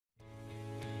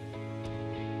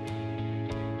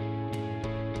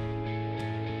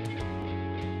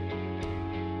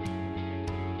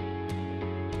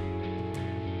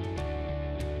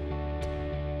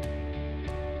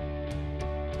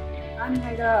I'm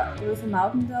Helga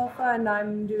Rosa-Mautendorfer, and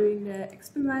I'm doing the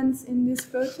experiments in this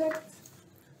project.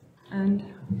 And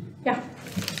yeah,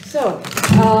 so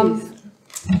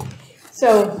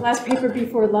last paper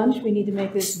before lunch, we need to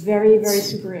make this very, very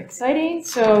super exciting.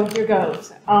 So here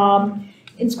goes.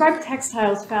 Inscribed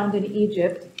textiles found in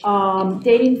Egypt,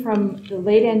 dating from the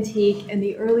late antique and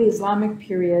the early Islamic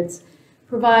periods,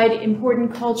 provide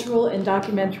important cultural and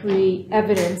documentary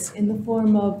evidence in the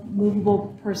form of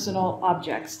movable personal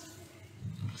objects.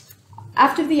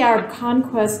 After the Arab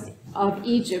conquest of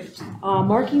Egypt,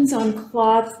 markings on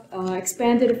cloth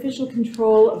expanded official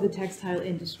control of the textile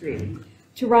industry.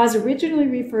 Tiraz originally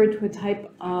referred to a type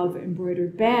of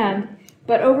embroidered band,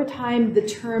 but over time the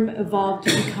term evolved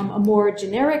to become a more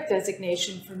generic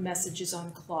designation for messages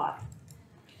on cloth.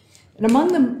 And among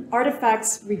the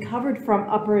artifacts recovered from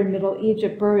Upper and Middle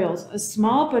Egypt burials, a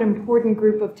small but important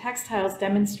group of textiles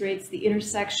demonstrates the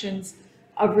intersections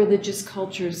of religious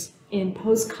cultures in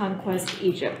post-conquest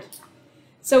Egypt.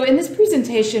 So in this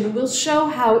presentation, we'll show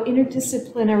how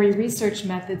interdisciplinary research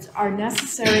methods are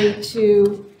necessary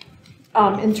to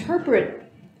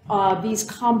interpret these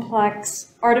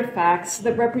complex artifacts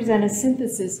that represent a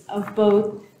synthesis of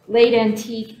both late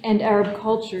antique and Arab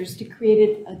cultures to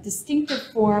create a distinctive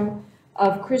form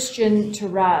of Christian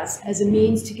Tiraz as a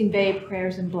means to convey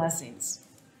prayers and blessings.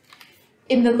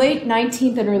 In the late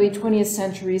 19th and early 20th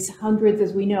centuries,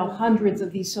 as we know, hundreds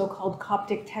of these so-called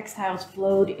Coptic textiles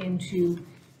flowed into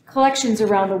collections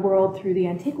around the world through the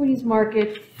antiquities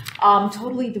market,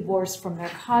 totally divorced from their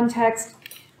context.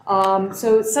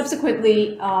 So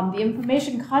subsequently, the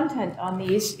information content on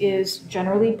these is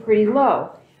generally pretty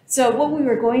low. So what we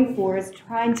were going for is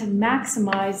trying to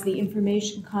maximize the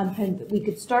information content that we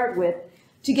could start with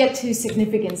to get to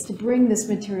significance, to bring this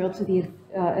material to the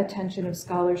attention of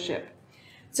scholarship.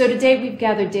 So today we've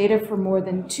gathered data for more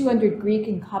than 200 Greek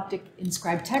and Coptic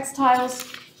inscribed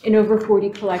textiles in over 40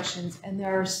 collections, and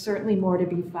there are certainly more to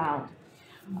be found.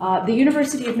 The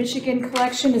University of Michigan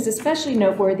collection is especially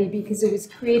noteworthy because it was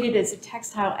created as a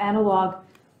textile analog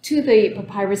to the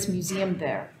Papyrus Museum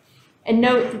there. And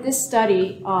note that this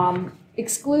study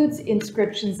excludes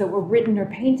inscriptions that were written or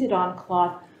painted on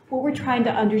cloth. What we're trying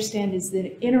to understand is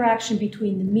the interaction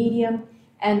between the medium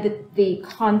and the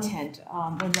content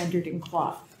when rendered in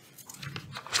cloth.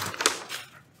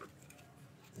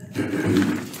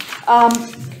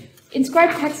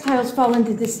 Inscribed textiles fall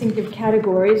into distinctive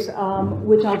categories,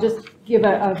 which I'll just give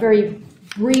a very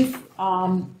brief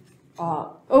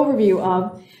overview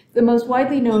of. The most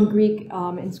widely known Greek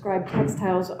inscribed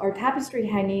textiles are tapestry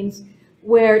hangings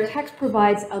where text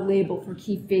provides a label for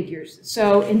key figures.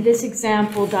 So in this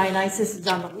example, Dionysus is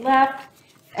on the left,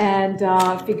 and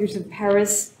figures of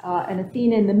Paris and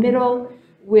Athena in the middle,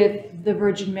 with the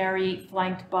Virgin Mary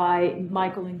flanked by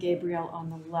Michael and Gabriel on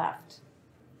the left.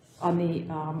 On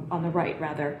the right,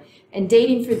 rather. And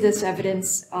dating for this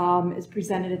evidence is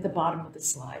presented at the bottom of the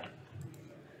slide.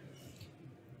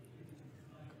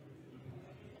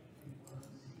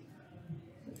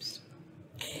 Oops.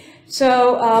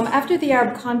 So after the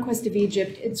Arab conquest of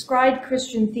Egypt, inscribed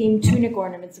Christian-themed tunic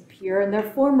ornaments appear, and their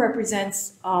form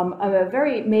represents a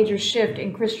very major shift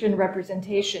in Christian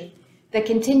representation that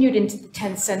continued into the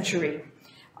 10th century.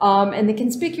 And the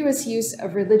conspicuous use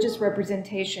of religious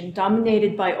representation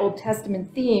dominated by Old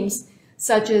Testament themes,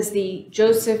 such as the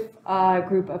Joseph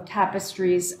group of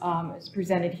tapestries is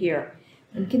presented here.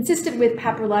 And consistent with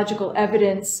papyrological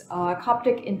evidence,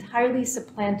 Coptic entirely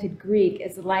supplanted Greek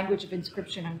as the language of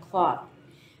inscription on cloth.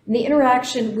 And the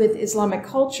interaction with Islamic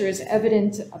culture is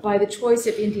evident by the choice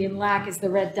of Indian lac as the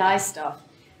red dye stuff.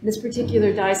 And this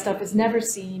particular dye stuff is never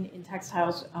seen in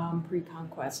textiles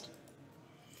pre-conquest.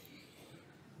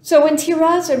 So when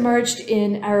Tiraz emerged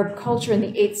in Arab culture in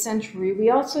the 8th century, we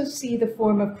also see the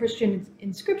form of Christian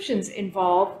inscriptions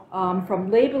involved, from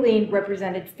labeling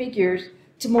represented figures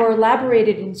to more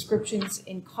elaborated inscriptions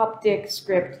in Coptic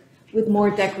script with more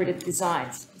decorative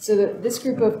designs. So this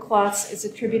group of cloths is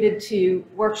attributed to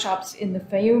workshops in the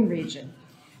Fayum region.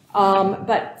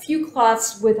 But few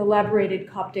cloths with elaborated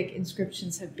Coptic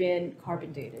inscriptions have been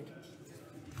carbon dated.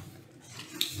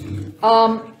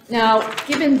 Now,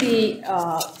 given the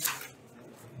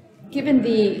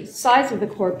size of the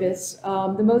corpus,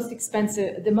 the most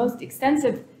extensive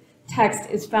text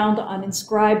is found on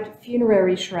inscribed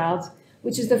funerary shrouds,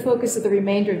 which is the focus of the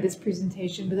remainder of this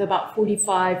presentation, with about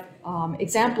 45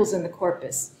 examples in the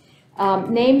corpus.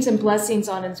 Names and blessings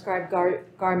on inscribed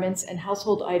garments and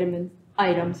household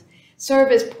items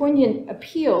serve as poignant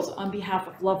appeals on behalf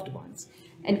of loved ones.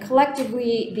 And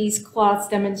collectively, these cloths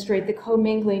demonstrate the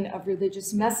commingling of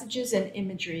religious messages and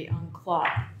imagery on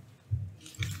cloth.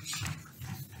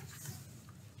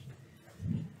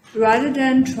 Rather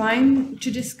than trying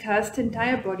to discuss the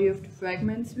entire body of the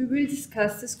fragments, we will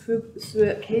discuss this group through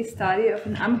a case study of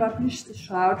an unpublished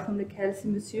shroud from the Kelsey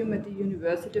Museum at the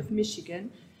University of Michigan,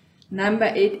 number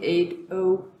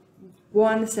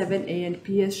 88017A and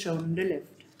B as shown on the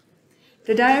left.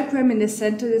 The diagram in the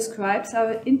center describes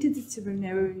our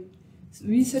interdisciplinary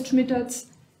research methods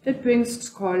that brings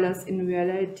scholars in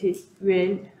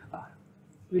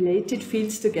related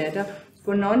fields together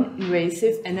for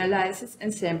non-invasive analysis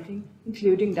and sampling,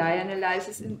 including dye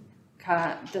analysis and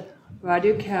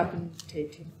radiocarbon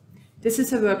dating. This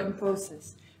is a work in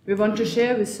process. We want to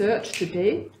share research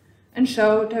today and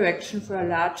show direction for a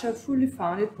larger, fully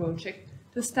funded project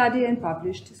to study and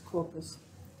publish this corpus.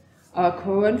 Our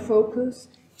current focus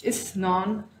is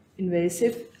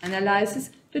non-invasive analysis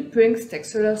that brings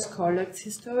textual scholars,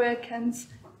 historians,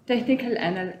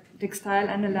 textile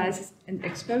analysis and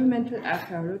experimental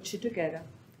archaeology together.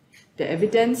 The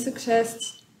evidence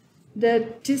suggests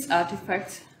that this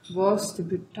artifact was the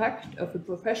product of a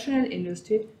professional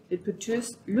industry that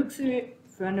produced luxury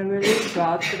funerary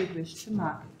shrouds for the Christian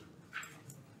market.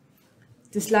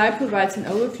 The slide provides an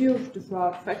overview of the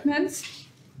shroud fragments.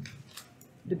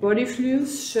 The body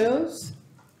flues shows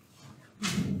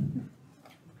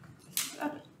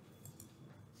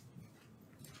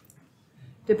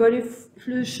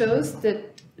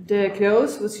that the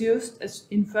cloth was used as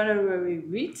in funerary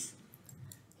wreaths.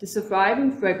 The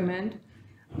surviving fragment,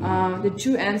 the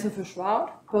two ends of a shroud,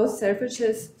 both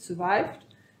selvages survived,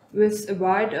 with a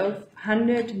width of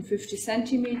 150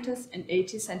 centimeters and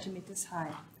 80 centimeters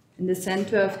high, and the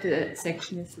center of the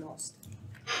section is lost.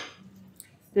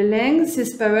 The length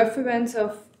is by reference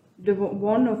of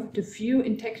one of the few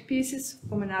intact pieces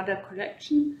from another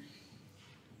collection.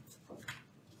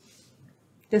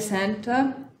 The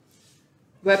center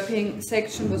wrapping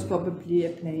section was probably a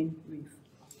plain reef.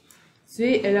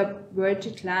 3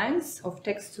 elaborated lines of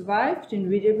text survived in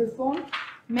readable form,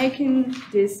 making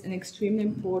this an extremely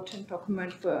important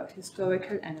document for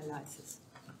historical analysis.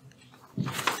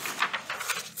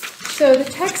 So the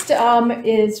text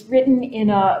is written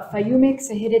in a Fayumic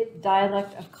Sahidic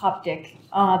dialect of Coptic.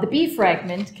 The B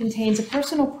fragment contains a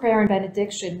personal prayer and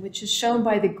benediction, which is shown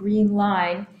by the green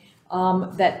line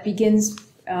that begins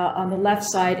on the left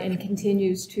side and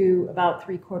continues to about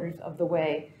 3/4 of the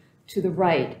way to the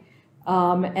right.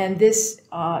 And this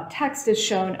text is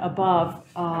shown above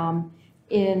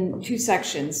in 2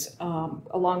 sections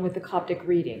along with the Coptic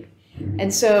reading.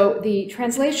 And so the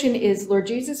translation is, Lord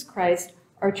Jesus Christ,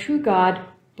 our true God,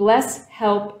 bless,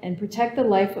 help, and protect the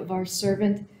life of our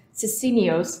servant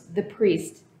Sicinios, the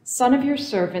priest, son of your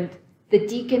servant, the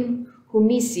deacon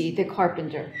Humisi, the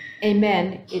carpenter.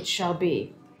 Amen, it shall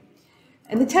be.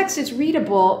 And the text is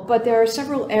readable, but there are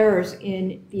several errors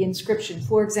in the inscription.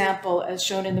 For example, as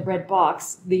shown in the red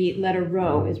box, the letter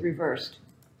rho is reversed.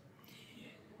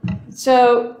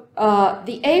 So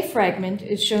the A fragment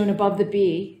is shown above the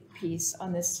B piece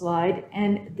on this slide,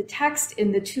 and the text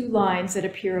in the 2 lines that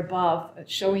appear above,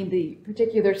 showing the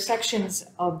particular sections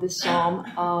of the psalm,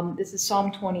 this is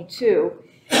Psalm 22,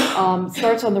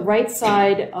 starts on the right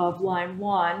side of line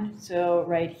 1, so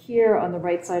right here on the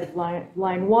right side of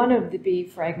line 1 of the B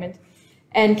fragment,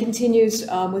 and continues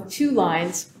with 2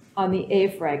 lines on the A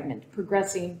fragment,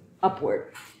 progressing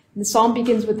upward. And the psalm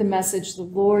begins with the message, the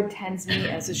Lord tends me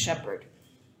as a shepherd.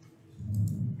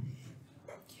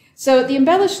 So the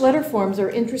embellished letter forms are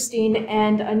interesting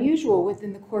and unusual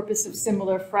within the corpus of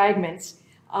similar fragments,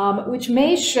 which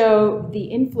may show the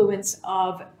influence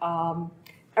of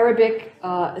Arabic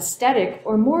aesthetic,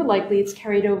 or more likely it's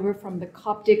carried over from the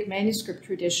Coptic manuscript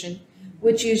tradition,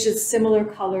 which uses similar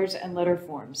colors and letter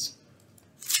forms.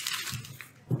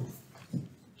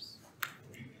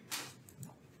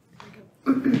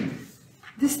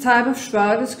 This type of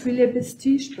shroud is clearly a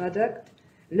prestige product,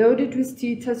 loaded with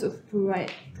details of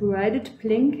pyrided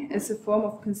blink as a form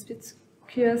of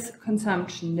conspicuous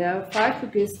consumption. There are 5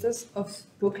 registers of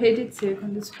brocaded silk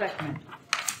on this fragment.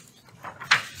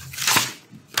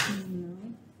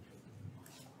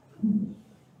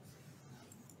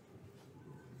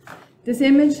 This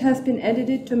image has been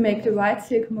edited to make the white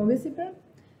silk more visible.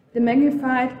 The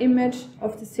magnified image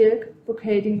of the silk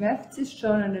brocading wefts is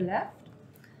shown on the left,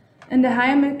 and the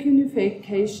higher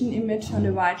magnification image on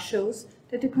the right shows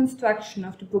that the construction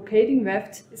of the brocading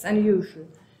wefts is unusual.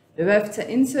 The wefts are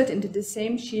inserted into the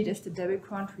same sheet as the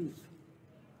double-crowned wreath.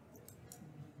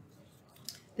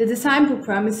 The design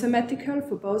program is symmetrical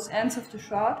for both ends of the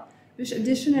shroud, with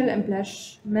additional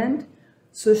embellishment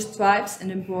through stripes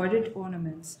and embroidered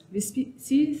ornaments. We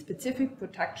see specific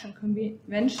production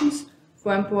conventions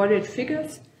for embroidered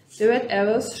figures. The red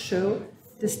arrows show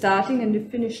the starting and the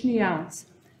finishing yarns.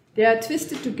 They are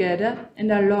twisted together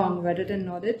and are long rather than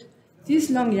knotted. These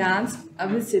long yarns are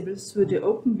visible through the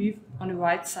open weave on the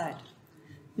right side.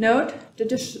 Note that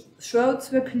the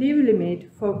shrouds were clearly made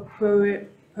for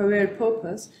burial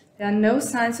purpose. There are no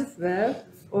signs of wear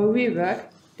or rework.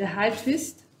 The high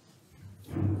twist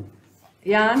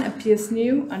yarn appears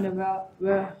new and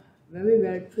were very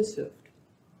well preserved.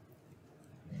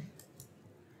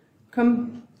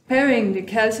 Comparing the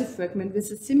calcium fragment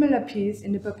with a similar piece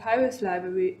in the Papyrus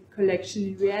Library collection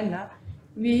in Vienna,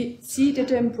 we see that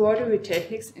the embroidery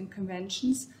techniques and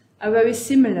conventions are very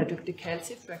similar to the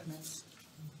calcium fragments.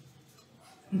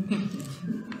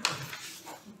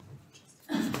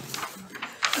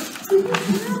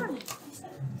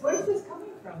 Where's this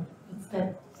coming from?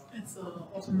 It's an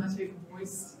automatic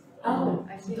voice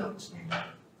I see. production.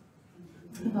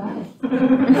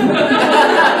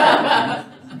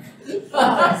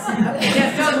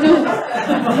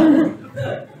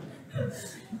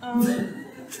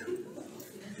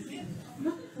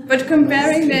 But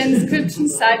comparing the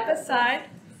inscriptions side by side,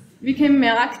 we can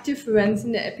mark difference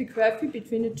in the epigraphy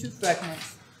between the two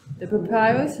fragments. The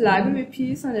Papyrus Library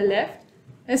piece on the left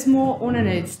has more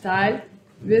ornate style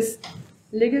with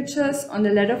ligatures on the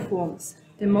letter forms.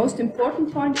 The most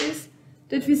important point is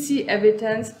that we see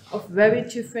evidence of very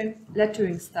different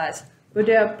lettering styles, but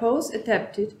they are both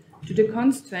adapted to the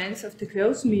constraints of the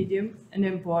closed medium and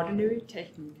embroidery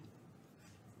technique.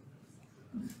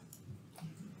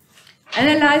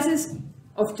 Analysis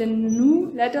of the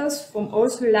new letters from all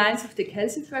three lines of the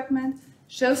calcium fragment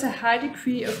shows a high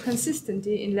degree of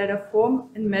consistency in letter form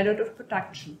and method of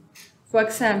production. For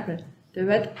example, the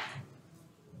red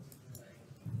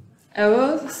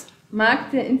arrows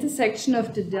mark the intersection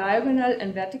of the diagonal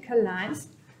and vertical lines.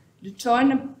 The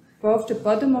join above the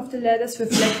bottom of the letters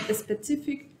reflect a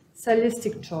specific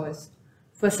stylistic choice.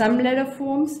 For some letter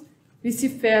forms, we see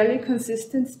fairly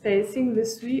consistent spacing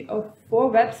with 3 or 4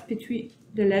 webs between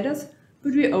the letters,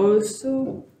 but we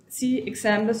also see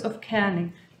examples of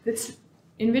kerning,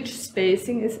 in which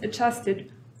spacing is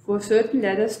adjusted for certain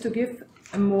letters to give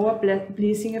a more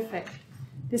pleasing effect.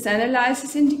 This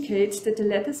analysis indicates that the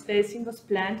letter spacing was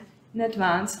planned in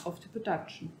advance of the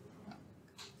production.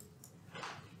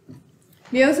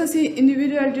 We also see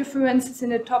individual differences in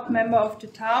the top member of the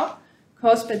tau,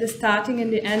 caused by the starting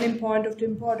and the ending point of the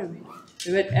embroidery.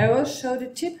 The red arrows show the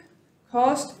tip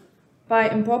caused by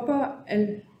improper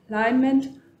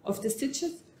alignment of the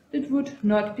stitches that would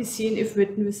not be seen if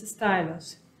written with a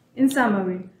stylus. In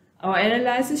summary, our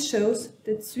analysis shows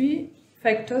that 3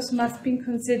 factors must be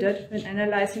considered when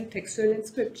analyzing textual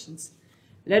inscriptions.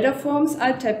 Letter forms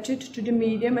are adapted to the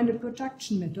medium and the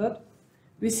production method.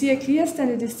 We see a clear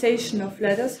standardization of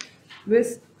letters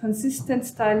with consistent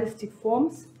stylistic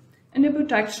forms, and the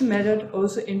production method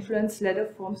also influenced letter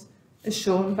forms as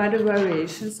shown by the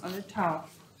variations on the tau.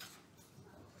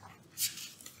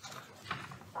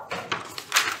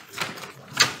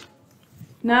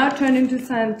 Now turning to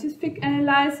scientific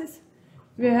analysis,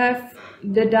 we have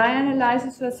the dye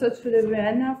analysis results for the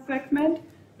Vienna fragment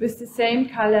with the same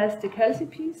color as the calcium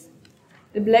piece.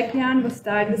 The black yarn was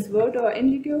dyed with woad or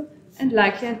indigo and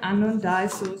likely an unknown dye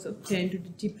source obtained to the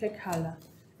deep black color.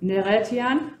 And the red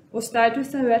yarn was dyed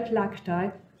with a red lac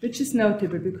dye, which is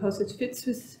notable because it fits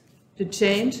with the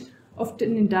change of the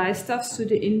dyestuffs to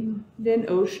the Indian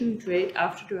Ocean trade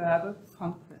after the Arab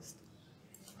conquest.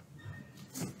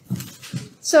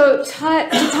 So to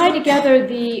tie together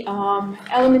the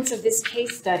elements of this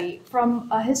case study, from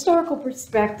a historical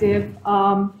perspective,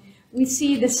 we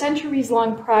see the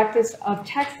centuries-long practice of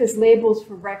text as labels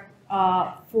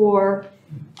for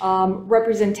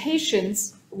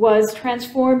representations was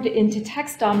transformed into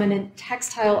text-dominant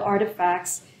textile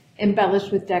artifacts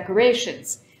embellished with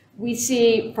decorations. We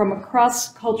see, from a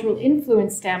cross-cultural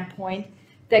influence standpoint,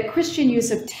 that Christian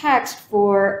use of text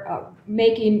for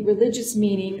making religious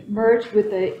meaning merged with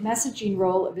the messaging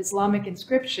role of Islamic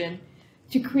inscription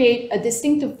to create a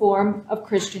distinctive form of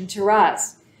Christian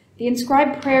Tiraz. The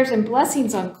inscribed prayers and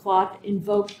blessings on cloth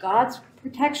invoke God's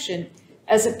protection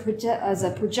as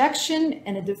a projection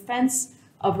and a defense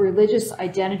of religious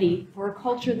identity for a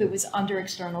culture that was under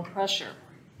external pressure.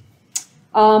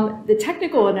 The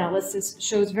technical analysis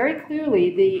shows very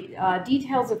clearly the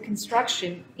details of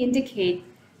construction indicate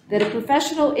that a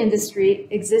professional industry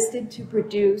existed to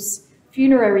produce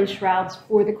funerary shrouds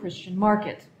for the Christian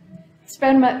market.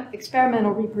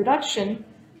 Experimental reproduction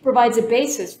provides a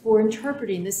basis for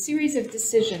interpreting the series of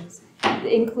decisions,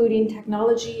 including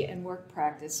technology and work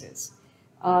practices.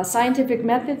 Scientific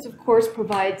methods, of course,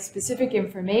 provide specific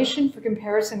information for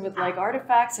comparison with like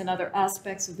artifacts and other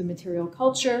aspects of the material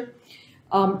culture.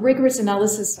 rigorous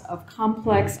analysis of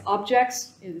complex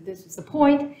objects, this is the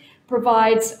point,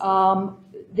 provides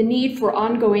the need for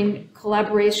ongoing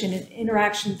collaboration and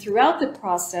interaction throughout the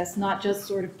process, not just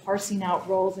sort of parsing out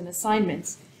roles and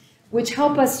assignments, which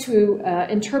help us to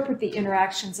interpret the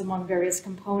interactions among various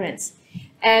components.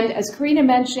 And as Karina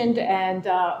mentioned, and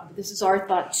this is our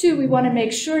thought too, we want to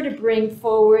make sure to bring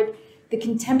forward the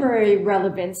contemporary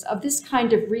relevance of this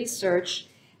kind of research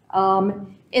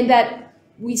in that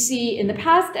we see in the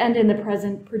past and in the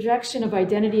present projection of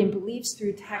identity and beliefs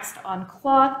through text on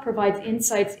cloth provides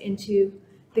insights into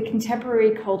the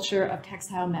contemporary culture of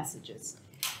textile messages.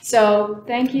 So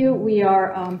thank you. We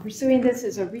are pursuing this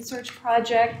as a research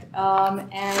project,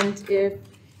 and if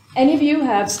any of you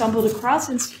have stumbled across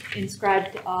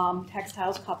inscribed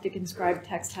textiles, Coptic inscribed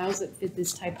textiles that fit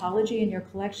this typology in your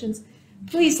collections,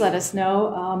 please let us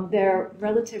know. They're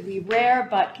relatively rare,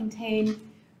 but contain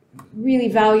really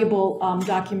valuable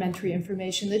documentary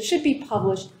information that should be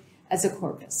published as a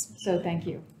corpus. So thank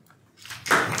you.